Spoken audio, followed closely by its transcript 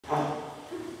Hi.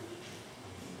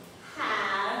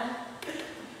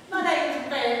 My name's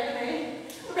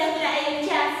Rebethany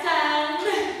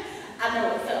Chastain. I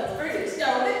know it sounds British,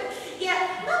 don't it?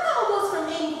 Yeah, my mom was from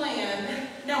England.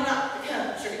 No, not the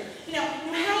country. You know,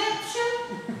 New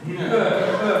Hampshire.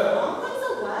 A long ways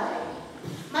away.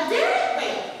 My dad,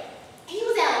 well, he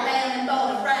was Alabama and born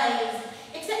and raised,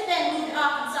 except then moved to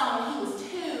Arkansas when he was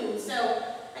 2, so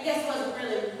I guess he wasn't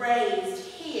really raised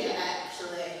here,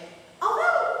 actually.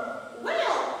 Although,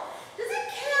 well, does it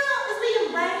count as being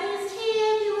raised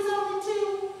here if he was only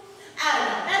 2? I don't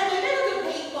know. Anyway, they were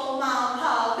good people, Mom and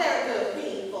Pa, very good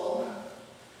people.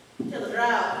 Till the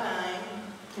drought came.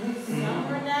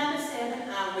 Summer of '97,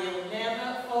 I will never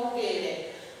forget it.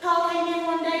 Pa came in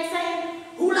one day saying,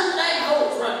 "Who let that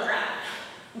hose run dry?"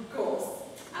 Of course,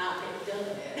 I picked up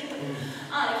it.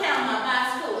 On account my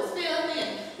bicycle was filthy,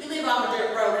 and we live on a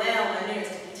dirt road in Alma near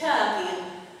Kentucky, and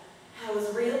I was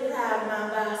real proud of my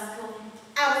bicycle.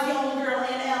 I was the only girl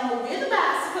in Alma with a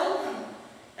bicycle,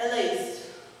 at least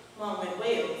one with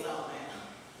wheels on it.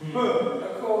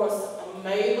 Of course,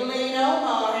 Maybelline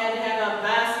Omar had to have a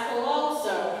bicycle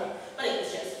also, but it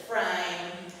was just a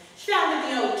frame. She found it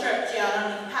in the old churchyard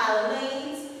underneath a pile of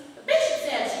leaves. The bishop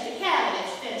said she could have it if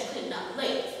she finished cleaning up the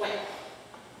leaves. Well,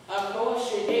 of course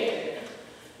she did.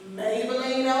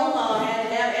 Maybelline Omar had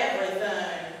to have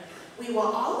everything. We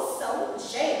were all so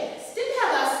jealous. Didn't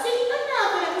have a seat or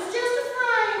nothing. It was just a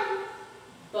frame.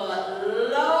 But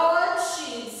Lord,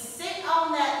 she'd sit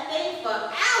on that thing for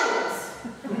hours.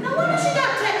 No wonder she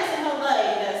got tetanus in her leg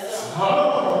this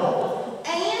summer.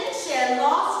 And she had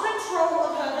lost control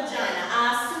of her vagina. I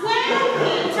swear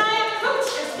the entire coach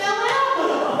just fell out.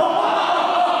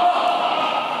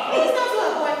 These things what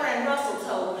her boyfriend Russell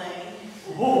told me.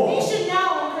 He should know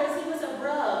because he was a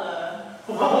brother.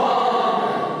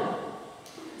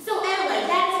 So anyway,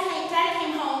 Daddy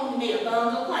came home, he made a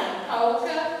bundle playing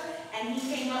polka, and he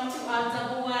came up to our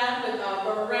double wide with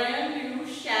a brand new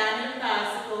shiny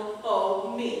bicycle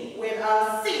for me, with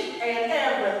a seat and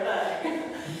everything.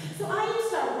 So I used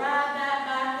to ride that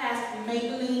bike past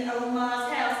Maybelline Omar's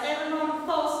house every morning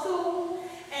before school,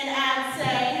 and I'd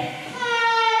say,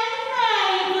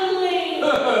 "Hey, Maybelline,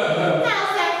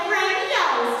 how's that friend of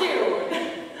yours doing?"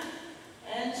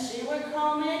 And she would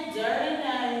call me dirty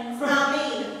names. I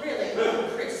mean, really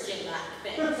Christian-like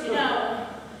things, you know.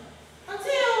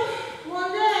 Until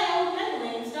one day, old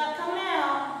Maybelline stopped coming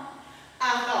out. I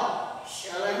thought,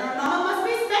 surely her mama must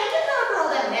be spanking her for all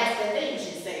that nasty things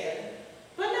she said.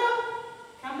 But no,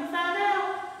 come to find out,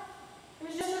 it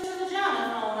was just her vagina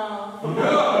falling off. That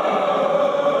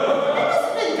must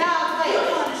have been God's way of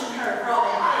punishing her for all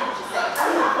that things she said.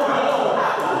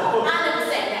 I never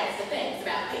said nasty things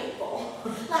about people.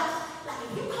 Like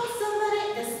if you call somebody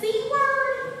the C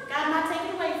word, God might take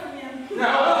it away from you.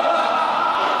 No.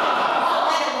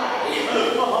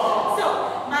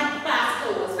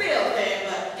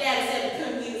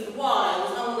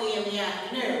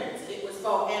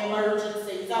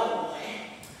 Emergencies only.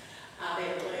 I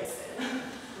better listen.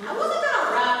 I wasn't going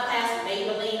to ride past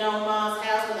Maybelline Omar's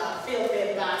house with a filthy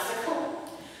bicycle.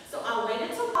 So I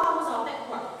waited till I was off at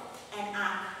work, and I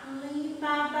cleaned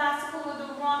my bicycle with the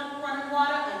running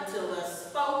water until the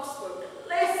spokes were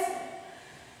glistening.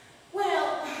 Well,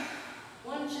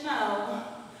 wouldn't you know,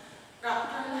 got to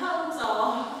turn the hose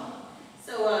off.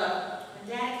 So when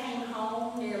Dad came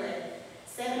home nearly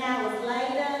 7 hours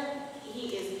later, he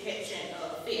is pitching a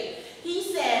fit. He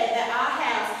said that our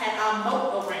house had a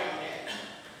moat around it.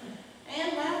 And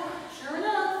well, sure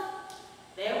enough,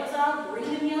 there was our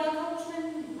green and yellow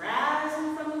coachman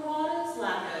rising from the waters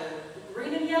like a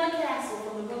green and yellow castle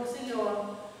from the books of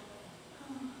yore.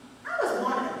 I was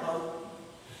wanting a boat.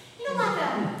 You know,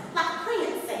 like a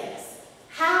princess.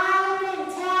 High in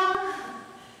tower.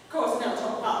 Of course, never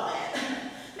told Pop that.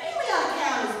 Mainly on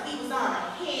account of we was on a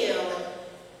hill, and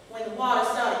when the water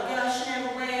started gushing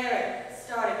everywhere, it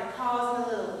started causing a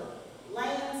little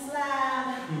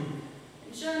landslide.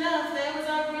 And sure enough, there was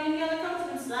our green and yellow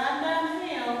coachman sliding down the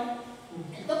hill.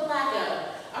 It looked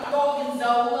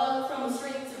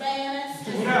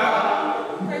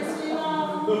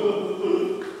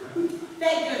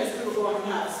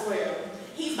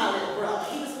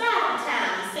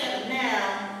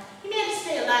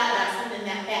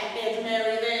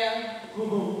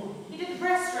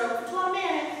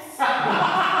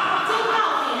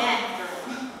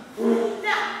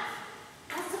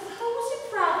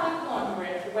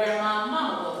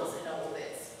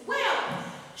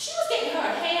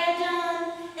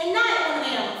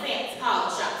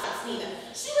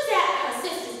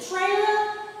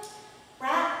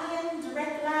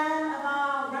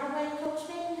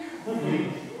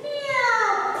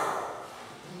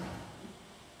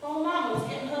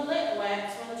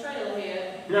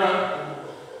Yeah.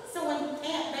 So when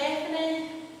Aunt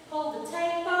Bethany pulled the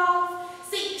tape off,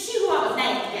 see, she who I was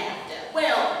named after.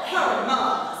 Well, her and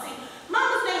Mama. See,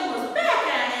 Mama's name was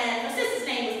Becca and her sister's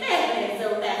name was Bethany,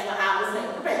 so that's why I was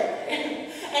named Rebecca. And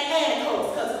Anna, of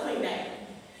course, because of Queen Anne.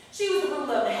 She was the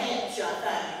ruler of the Hampshire, I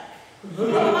think.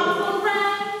 And Mama's little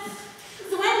brains.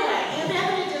 So anyway, Aunt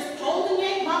Bethany just pulled and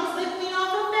yanked Mama's lip clean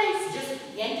off her face. Just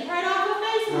yanked it right off her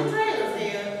face in the trailers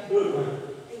here.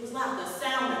 It was like the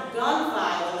sound of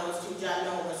gunfire when those two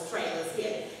ginormous trailers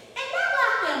hit. And not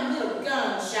like them little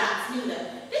gunshots, neither.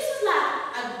 This was like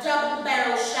a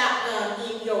double-barrel shotgun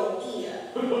in your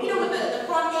ear. You know, with the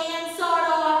front end sawed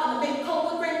off and the big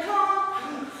cola green pump?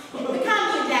 The kind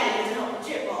me and Daddy used to help the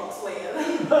chipmunks with.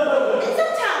 And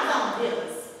sometimes on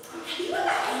pills. Have you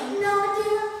ever eaten on a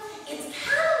dinner? It's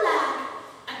kind of like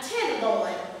a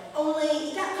tenderloin, only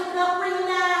you got cooked up real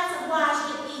nice, otherwise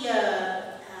you get the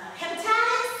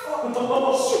hepatitis, or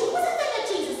shoot, what's the thing that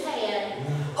Jesus had?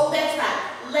 Oh, that's right,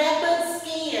 leopard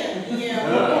skin, you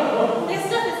know. That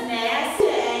stuff is nasty,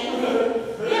 ain't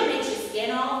it? It makes your skin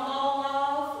all fall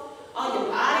off, all your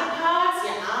body parts,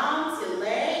 your arms, your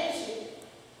legs.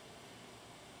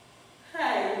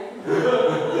 Hey.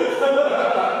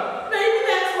 Maybe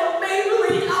that's what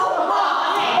Maybelline, oh my.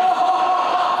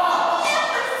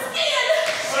 Leopard skin.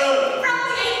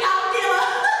 Probably ain't no killer.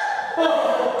 Oh,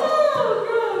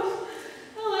 gosh.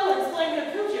 Well, that would explain her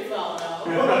coochie fall off.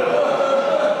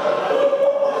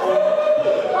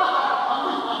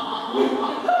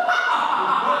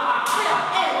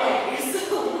 Anyway,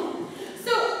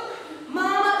 so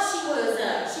Mama,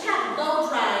 she had a blow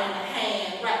dryer in her hand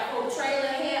right before the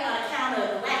trailer hit on account of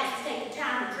the wax is taking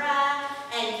time to dry,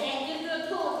 and you can't get a good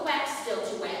pull if the wax is still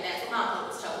too wet. That's what Mama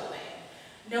always told me.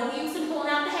 No use in pulling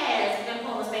out the hairs if you're gonna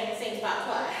pull this making the same spot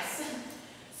twice.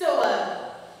 So,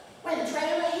 when the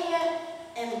trailer hit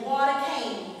and the water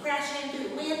came crashing in through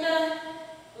the window,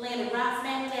 landed right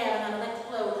smack down on the electric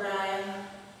blow dryer.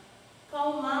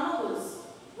 Poor Mama was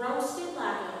roasted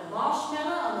like a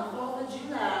marshmallow on the 4th of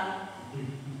July.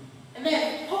 And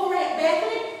then poor Aunt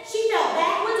Bethany, she fell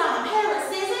backwards on a pair of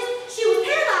scissors. She was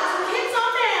paralyzed from hips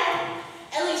on down.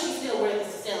 At least she still wears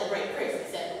this to celebrate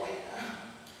Christmas every winter.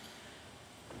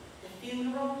 The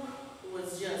funeral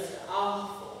was just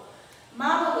awful.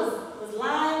 Mama was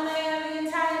lying there the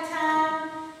entire time,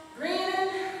 grinning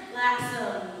like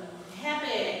some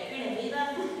happy grinning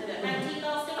Viva.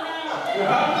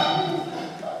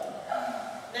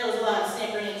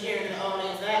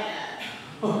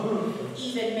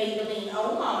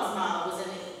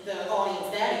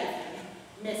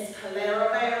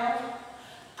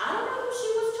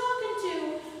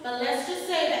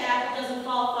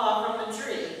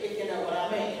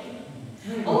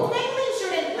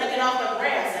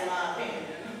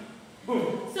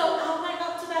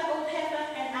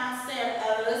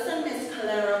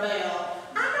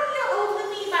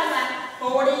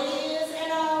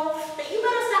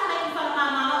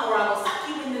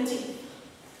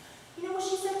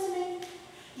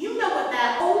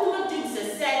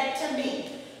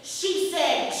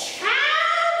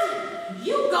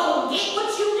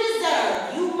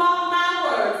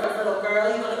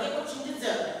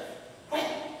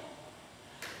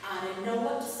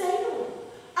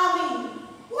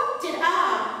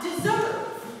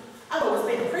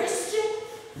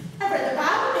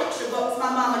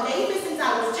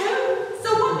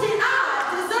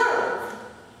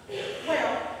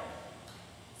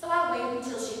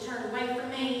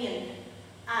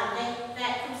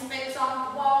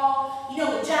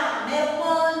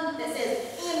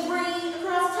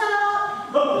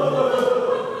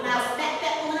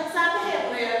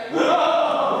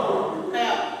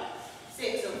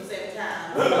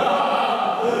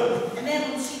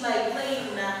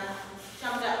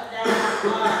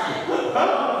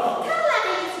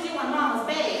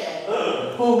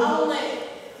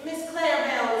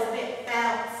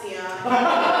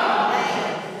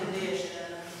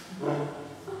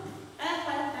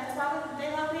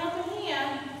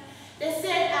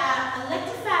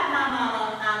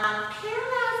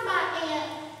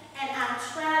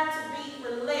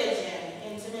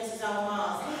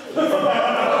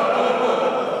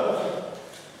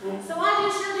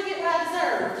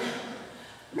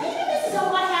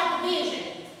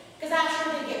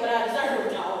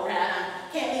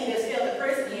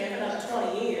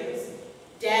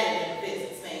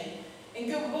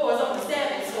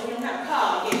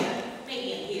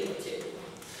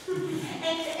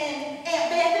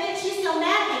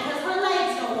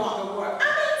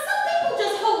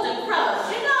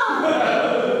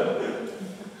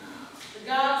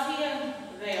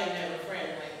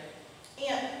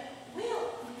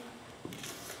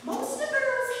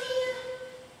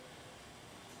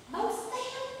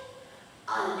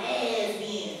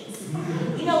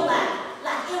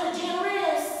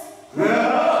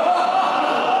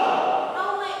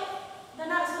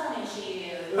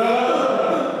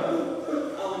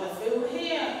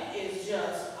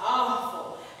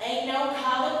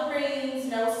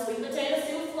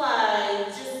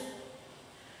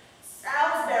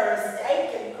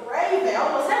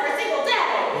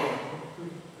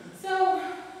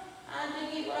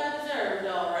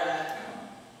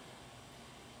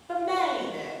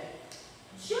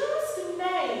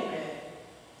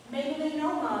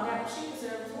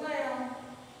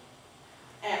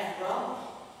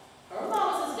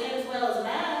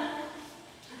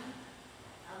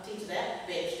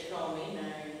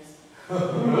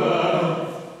 Oh,